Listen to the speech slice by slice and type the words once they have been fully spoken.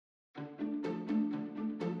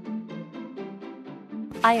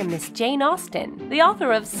I am Miss Jane Austen, the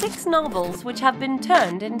author of 6 novels which have been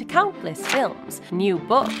turned into countless films, new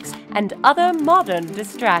books, and other modern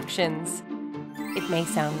distractions. It may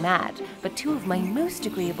sound mad, but 2 of my most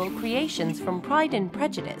agreeable creations from Pride and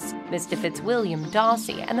Prejudice, Mr. Fitzwilliam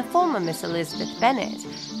Darcy and the former Miss Elizabeth Bennet,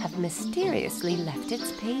 have mysteriously left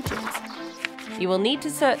its pages. You will need to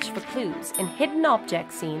search for clues in hidden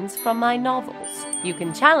object scenes from my novels. You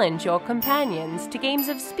can challenge your companions to games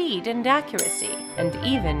of speed and accuracy, and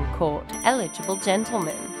even court eligible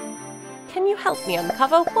gentlemen. Can you help me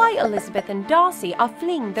uncover why Elizabeth and Darcy are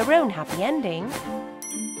fleeing their own happy ending?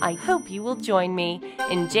 I hope you will join me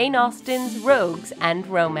in Jane Austen's Rogues and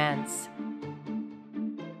Romance.